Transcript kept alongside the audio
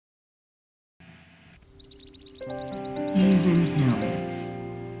Hazen Hills.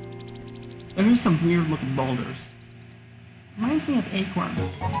 There's some weird looking boulders. Reminds me of acorn.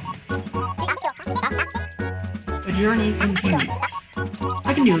 The journey continues.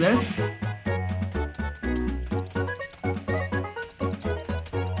 I can do this.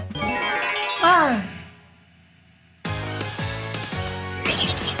 Ah!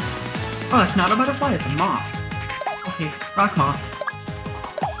 Oh, it's not a butterfly, it's a moth. Okay, rock moth.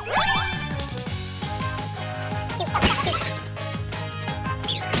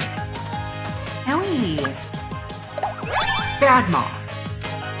 Ellie! Bad moth.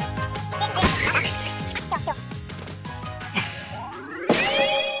 Yes!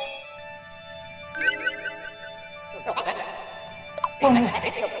 Oh,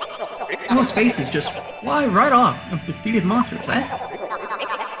 those faces just fly right off of defeated monsters, eh?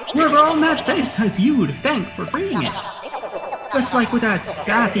 Whoever owned that face has you to thank for freeing it. Just like with that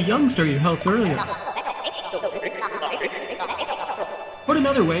sassy youngster you helped earlier. Put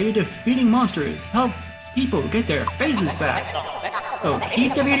another way, defeating monsters helps people get their faces back. So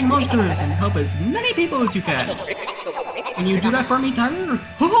keep defeating monsters and help as many people as you can. Can you do that for me, Tyler?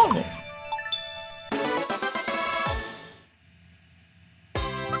 Ho-ho!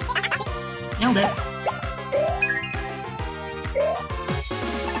 Nailed it.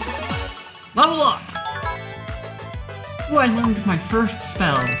 Level up! Ooh, I learned my first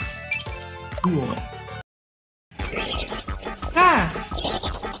spell. Cool. Ah!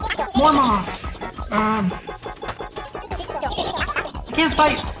 More moths! I can't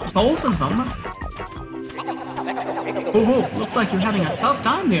fight both of them. Oh, looks like you're having a tough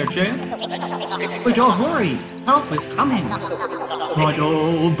time there, champ. But don't worry, help is coming. But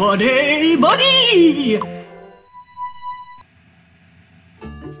oh, buddy!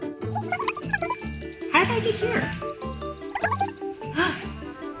 How did I get here?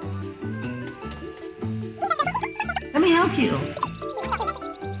 Let me help you.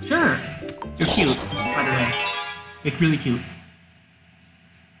 Sure. You're cute, by the way. You're really cute.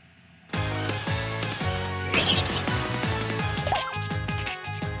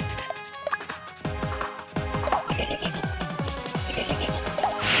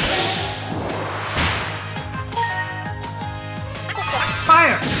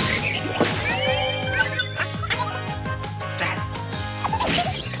 Fire!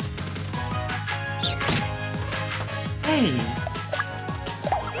 Hey!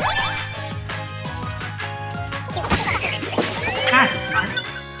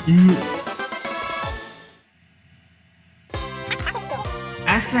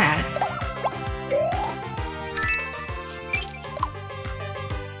 Ask that.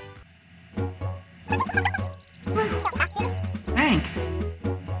 Thanks.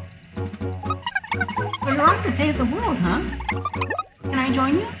 So you're off to save the world, huh? Can I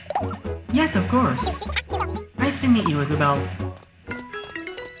join you? Yes, of course. Nice to meet you, Isabelle.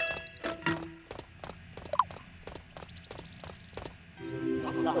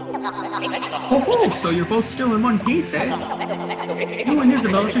 Oh, so you're both still in one piece, eh? You and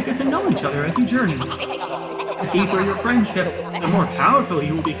Isabelle should get to know each other as you journey. The deeper your friendship, the more powerful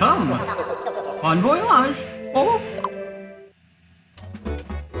you will become. Bon voyage! Oh!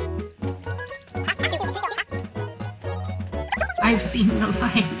 I've seen the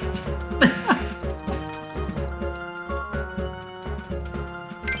light.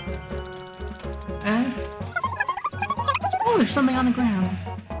 Oh, there's something on the ground.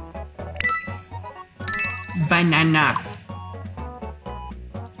 Banana.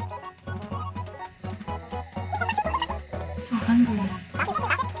 So hungry.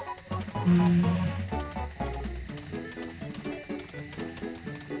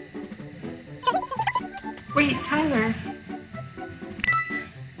 Wait, Tyler.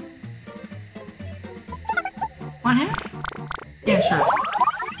 Want half? Yeah, sure.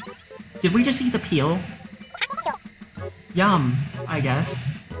 Did we just eat the peel? Yum, I guess.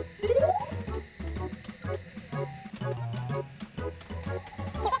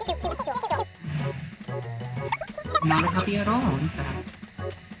 Not a puppy at all, in fact.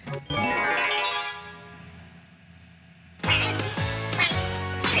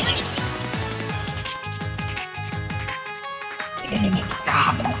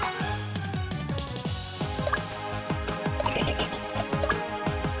 Goblins.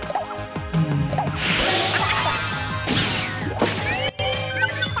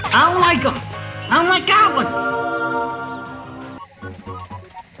 I don't like them! I don't like goblins!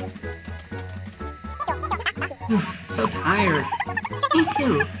 So tired. Me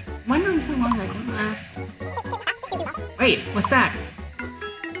too. Wondering how long I can last. Wait, what's that?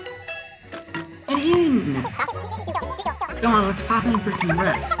 An inn! Come on, let's pop in for some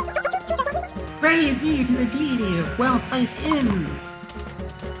rest. Praise be to the deity of well-placed inns.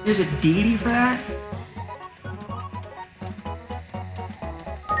 There's a deity for that?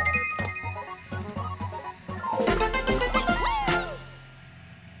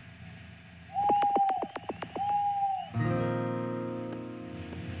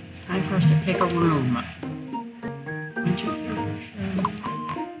 Time for us to pick a room.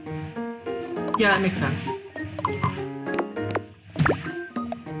 Yeah, that makes sense.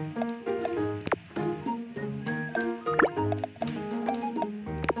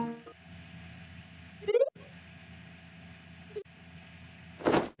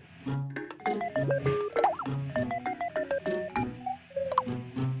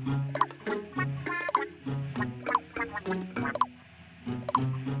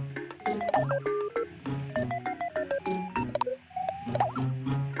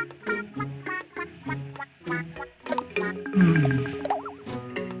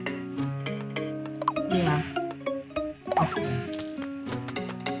 Yeah. Okay.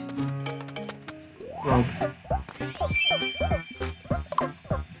 Robe.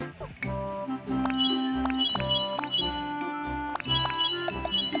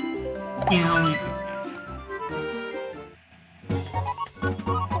 Yeah, only stats.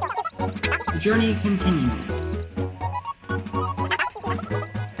 The journey continues.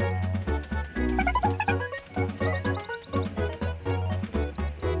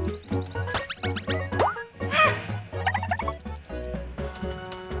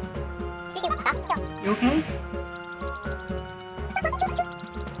 You okay?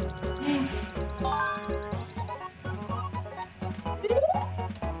 Thanks.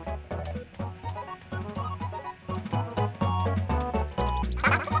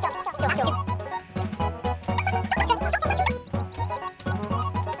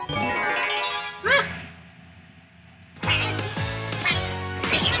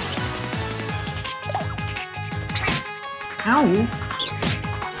 Ow!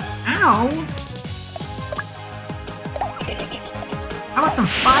 Ow! How about some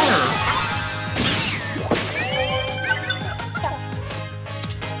fire?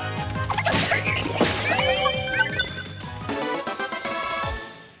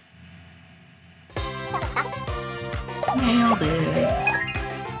 Nailed it!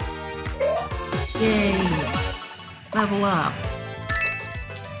 Yay! Level up!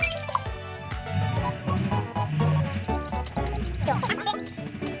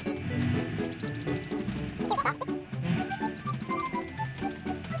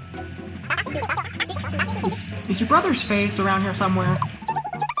 Is your brother's face around here somewhere?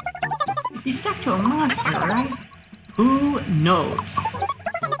 He's stuck to a monster, right? Who knows?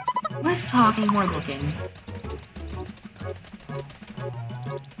 Less talking, more looking.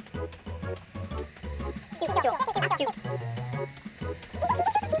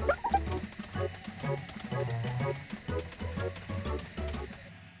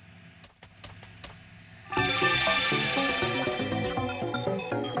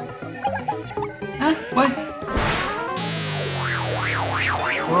 Huh? What?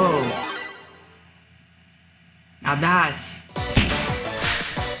 Whoa. Now that's...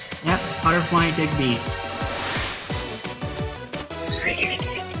 Yep, butterfly Digby.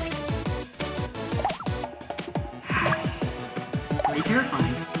 That's pretty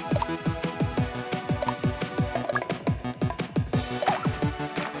terrifying.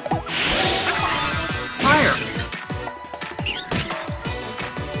 Fire!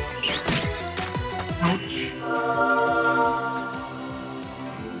 Ouch.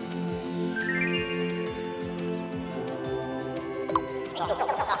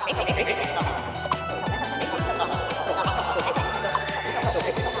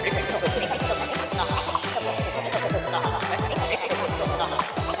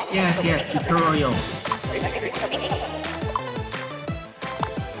 Yes, yes, tutorial.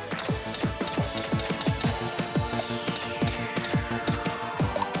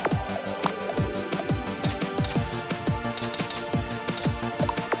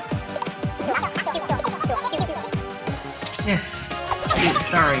 Yes.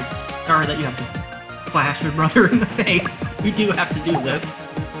 Sorry. Sorry that you have to slash your brother in the face. We do have to do this.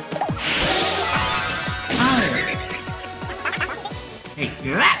 Hey,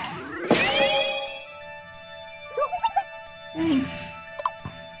 you're that! Thanks.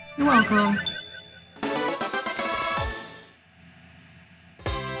 You're welcome.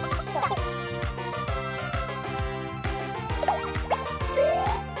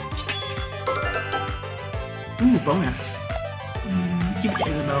 Ooh, bonus. Give it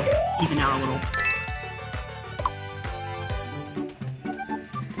to Isabelle. Even out a little.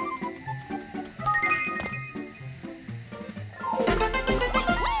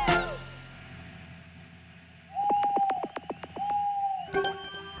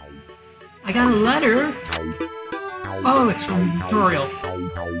 I got a letter. Oh, it's from Toriel.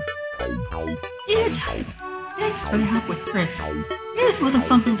 Dear Type, thanks for the help with Frisk. Here's a little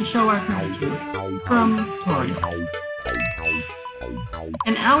something to show our gratitude. From Toriel.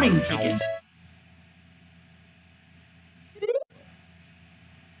 An outing ticket.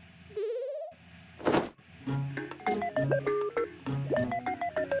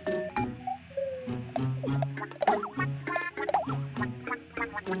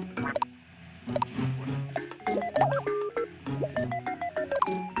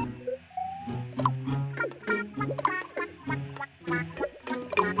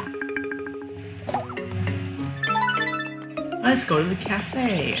 Let's go to the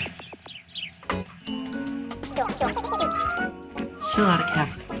cafe. Chill out at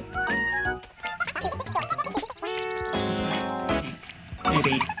cafe.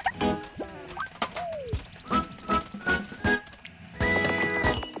 Maybe.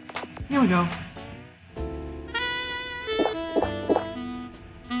 Here we go.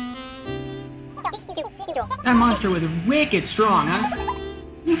 That monster was wicked strong, huh?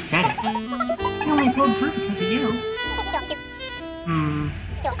 You said it. I only pulled through because of you.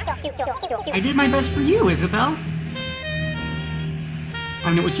 I did my best for you, Isabelle. I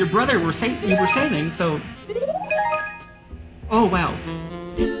mean, it was your brother you were saving, so... Oh, wow.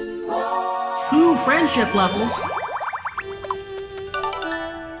 2 friendship levels.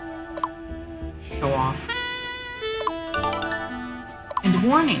 Show off. And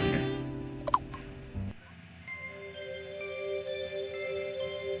warning.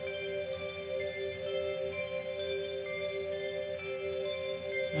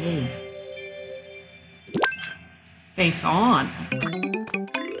 Hey. Face on.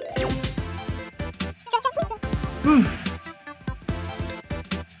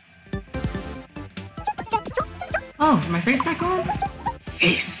 Oh, is my face back on?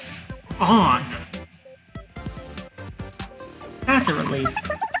 Face on. That's a relief.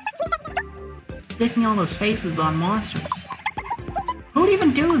 Sticking all those faces on monsters. Who'd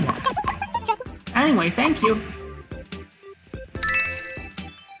even do that? Anyway, thank you.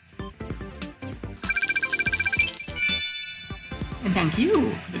 And thank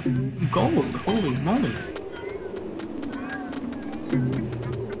you for the gold, holy moly.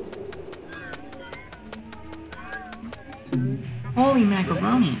 Holy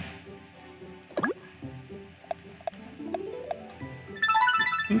macaroni.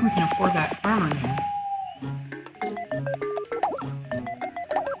 I think we can afford that armor now.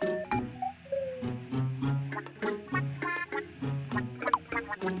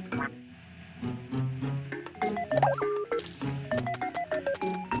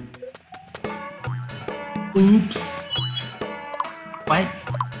 Oops. What?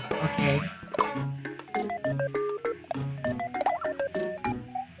 Okay.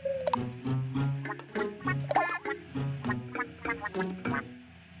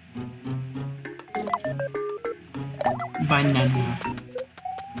 Banana.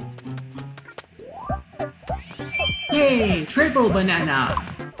 Yay! Triple banana!